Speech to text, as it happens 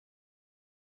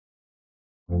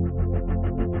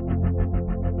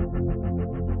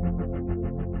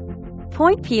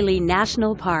Point Pelee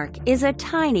National Park is a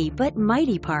tiny but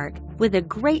mighty park with a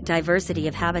great diversity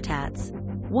of habitats.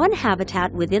 One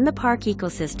habitat within the park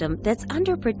ecosystem that's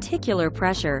under particular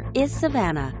pressure is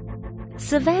savanna.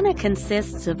 Savanna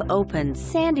consists of open,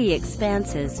 sandy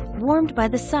expanses warmed by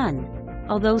the sun.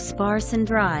 Although sparse and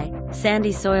dry,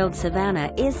 sandy-soiled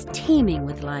savanna is teeming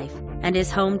with life and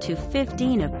is home to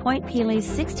 15 of Point Pelee's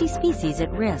 60 species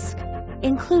at risk,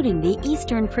 including the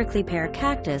eastern prickly pear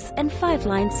cactus and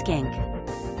five-line skink.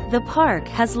 The park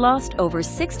has lost over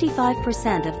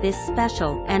 65% of this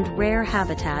special and rare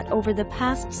habitat over the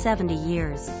past 70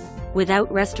 years.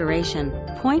 Without restoration,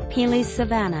 Point Pelee's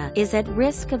savanna is at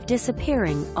risk of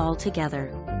disappearing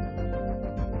altogether.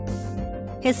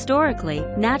 Historically,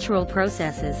 natural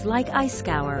processes like ice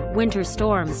scour, winter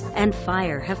storms, and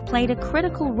fire have played a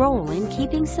critical role in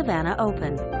keeping savanna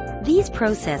open. These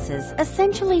processes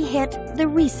essentially hit the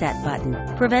reset button,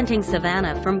 preventing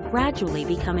savanna from gradually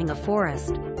becoming a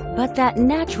forest. But that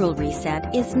natural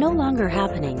reset is no longer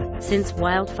happening since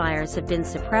wildfires have been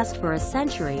suppressed for a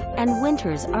century and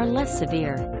winters are less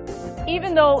severe.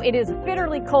 Even though it is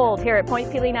bitterly cold here at Point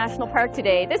Pelee National Park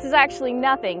today, this is actually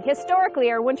nothing. Historically,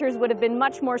 our winters would have been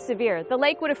much more severe. The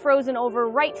lake would have frozen over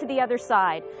right to the other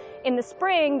side. In the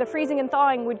spring, the freezing and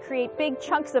thawing would create big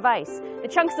chunks of ice. The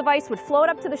chunks of ice would float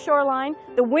up to the shoreline,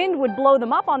 the wind would blow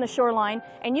them up on the shoreline,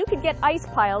 and you could get ice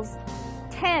piles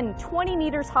 10, 20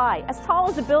 meters high, as tall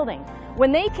as a building.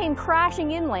 When they came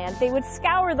crashing inland, they would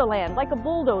scour the land like a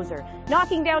bulldozer,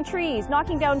 knocking down trees,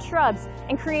 knocking down shrubs,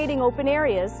 and creating open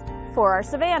areas for our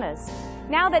savannas.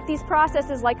 Now that these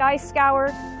processes like ice scour,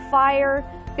 fire,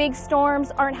 big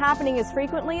storms aren't happening as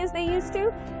frequently as they used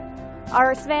to,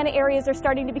 our savanna areas are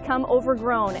starting to become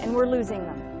overgrown and we're losing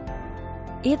them.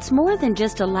 It's more than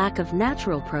just a lack of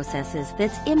natural processes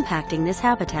that's impacting this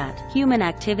habitat. Human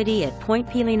activity at Point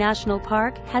Pelee National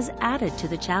Park has added to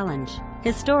the challenge.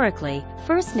 Historically,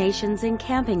 First Nations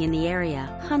encamping in the area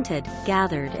hunted,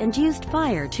 gathered, and used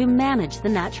fire to manage the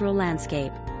natural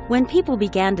landscape. When people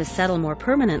began to settle more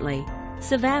permanently,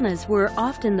 savannas were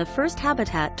often the first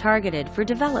habitat targeted for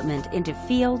development into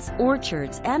fields,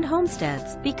 orchards, and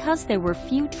homesteads because there were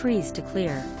few trees to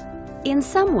clear. In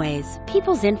some ways,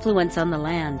 people's influence on the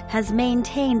land has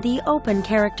maintained the open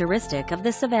characteristic of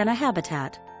the savanna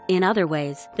habitat. In other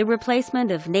ways, the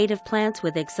replacement of native plants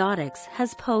with exotics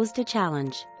has posed a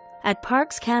challenge. At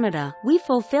Parks Canada, we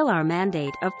fulfill our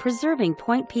mandate of preserving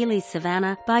Point Pelee's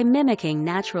savanna by mimicking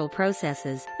natural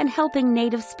processes and helping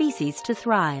native species to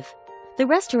thrive. The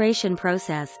restoration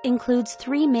process includes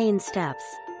 3 main steps: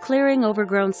 clearing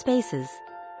overgrown spaces,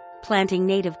 planting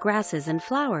native grasses and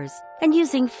flowers, and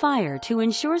using fire to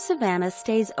ensure savanna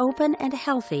stays open and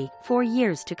healthy for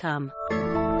years to come.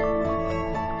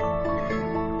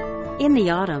 In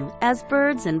the autumn, as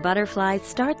birds and butterflies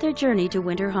start their journey to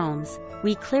winter homes,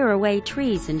 we clear away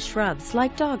trees and shrubs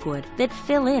like dogwood that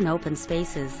fill in open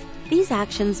spaces. These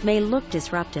actions may look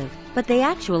disruptive, but they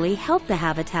actually help the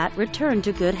habitat return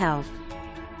to good health.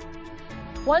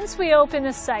 Once we open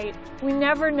a site, we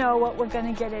never know what we're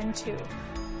going to get into.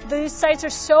 These sites are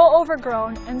so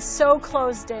overgrown and so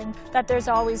closed in that there's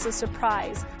always a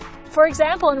surprise. For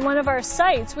example, in one of our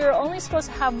sites, we were only supposed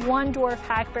to have 1 dwarf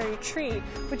hackberry tree,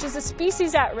 which is a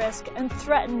species at risk and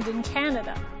threatened in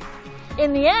Canada.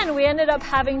 In the end, we ended up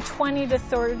having 20 to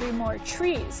 30 more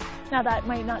trees. Now that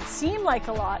might not seem like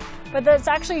a lot, but that's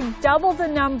actually double the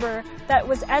number that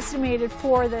was estimated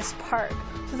for this park.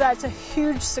 So that's a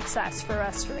huge success for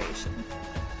restoration.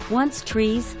 Once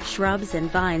trees, shrubs,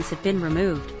 and vines have been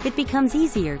removed, it becomes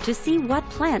easier to see what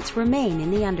plants remain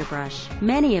in the underbrush.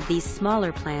 Many of these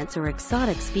smaller plants are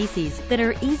exotic species that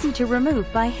are easy to remove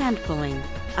by hand pulling.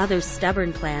 Other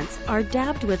stubborn plants are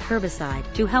dabbed with herbicide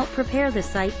to help prepare the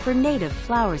site for native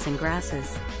flowers and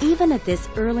grasses. Even at this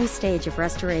early stage of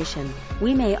restoration,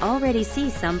 we may already see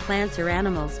some plants or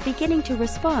animals beginning to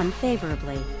respond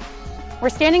favorably. We're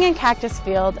standing in Cactus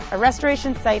Field, a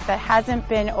restoration site that hasn't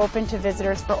been open to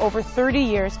visitors for over 30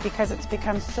 years because it's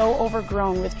become so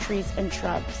overgrown with trees and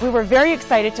shrubs. We were very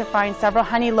excited to find several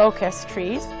honey locust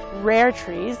trees, rare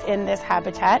trees in this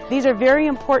habitat. These are very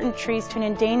important trees to an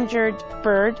endangered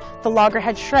bird, the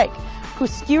loggerhead shrike, who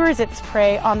skewers its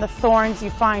prey on the thorns you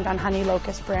find on honey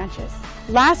locust branches.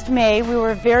 Last May, we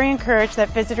were very encouraged that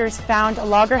visitors found a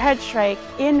loggerhead shrike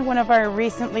in one of our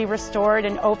recently restored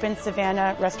and open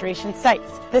savanna restoration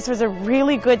sites. This was a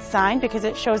really good sign because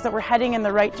it shows that we're heading in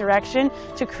the right direction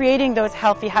to creating those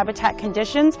healthy habitat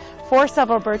conditions for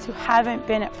several birds who haven't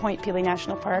been at Point Pelee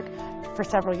National Park for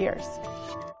several years.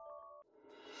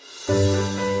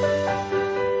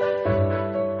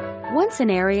 Once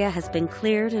an area has been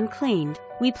cleared and cleaned,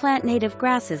 we plant native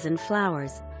grasses and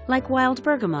flowers, like wild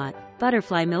bergamot,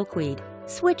 butterfly milkweed,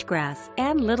 switchgrass,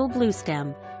 and little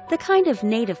bluestem, the kind of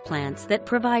native plants that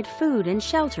provide food and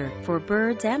shelter for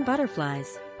birds and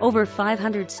butterflies. Over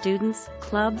 500 students,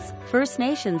 clubs, First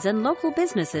Nations, and local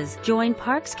businesses join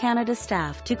Parks Canada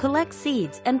staff to collect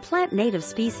seeds and plant native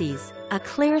species, a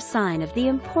clear sign of the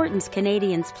importance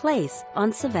Canadians place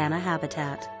on savanna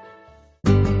habitat.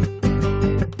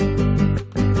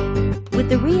 With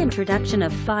the reintroduction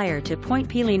of fire to Point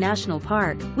Pelee National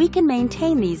Park, we can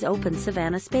maintain these open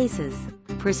savanna spaces.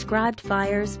 Prescribed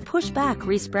fires push back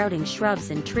resprouting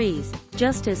shrubs and trees,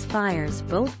 just as fires,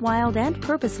 both wild and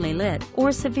purposely lit,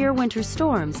 or severe winter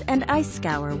storms and ice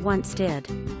scour once did.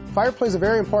 Fire plays a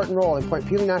very important role in Point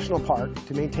Pelee National Park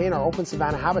to maintain our open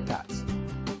savanna habitats.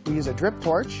 We use a drip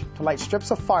torch to light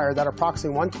strips of fire that are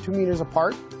approximately 1 to 2 meters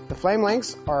apart. The flame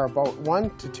lengths are about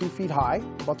 1 to 2 feet high,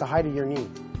 about the height of your knee.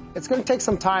 It's going to take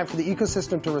some time for the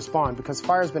ecosystem to respond because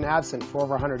fire has been absent for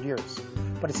over 100 years.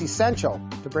 But it's essential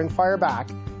to bring fire back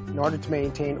in order to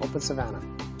maintain open savanna.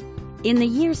 In the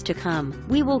years to come,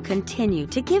 we will continue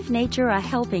to give nature a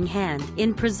helping hand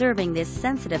in preserving this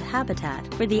sensitive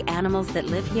habitat for the animals that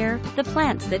live here, the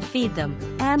plants that feed them,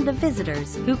 and the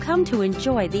visitors who come to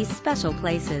enjoy these special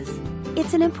places.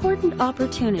 It's an important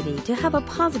opportunity to have a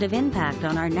positive impact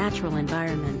on our natural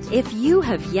environment. If you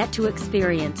have yet to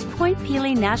experience Point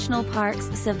Pelee National Park's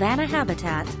savanna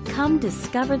habitat, come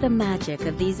discover the magic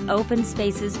of these open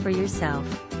spaces for yourself.